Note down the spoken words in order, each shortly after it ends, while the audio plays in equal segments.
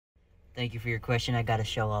Thank you for your question. I gotta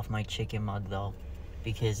show off my chicken mug though,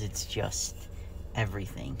 because it's just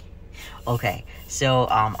everything. Okay, so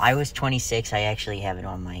I was 26. I actually have it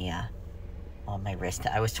on my wrist.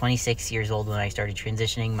 I was 26 years old when I started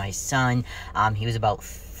transitioning my son. He was about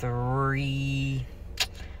 3,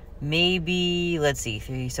 maybe, let's see,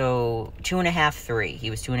 3, so 2.5, 3. He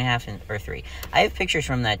was 2.5 or 3. I have pictures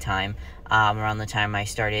from that time, around the time I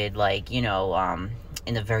started, like,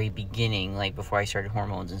 in the very beginning, like before I started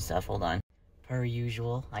hormones and stuff. Hold on. Per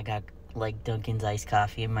usual, I got like Dunkin's iced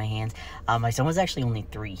coffee in my hands. My son was actually only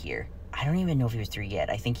 3 here. I don't even know if he was 3 yet.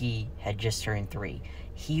 I think he had just turned 3.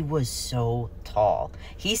 He was so tall.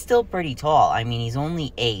 He's still pretty tall. I mean, he's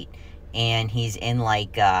only 8, and he's in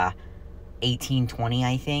like 1820,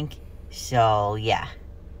 I think. So yeah,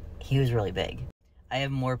 he was really big. I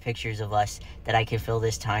have more pictures of us that I could fill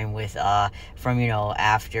this time with, from,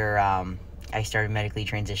 after I started medically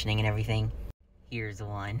transitioning and everything. Here's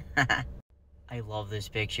one. I love this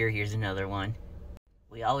picture. Here's another one.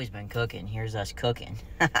 We always been cooking. Here's us cooking.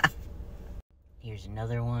 Here's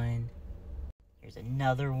another one. Here's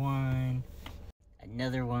another one.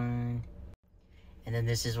 Another one. And then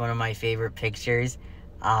this is one of my favorite pictures.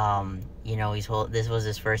 This was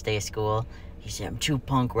his first day of school. He said, "I'm too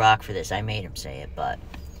punk rock for this." I made him say it, but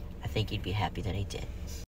I think he'd be happy that I did.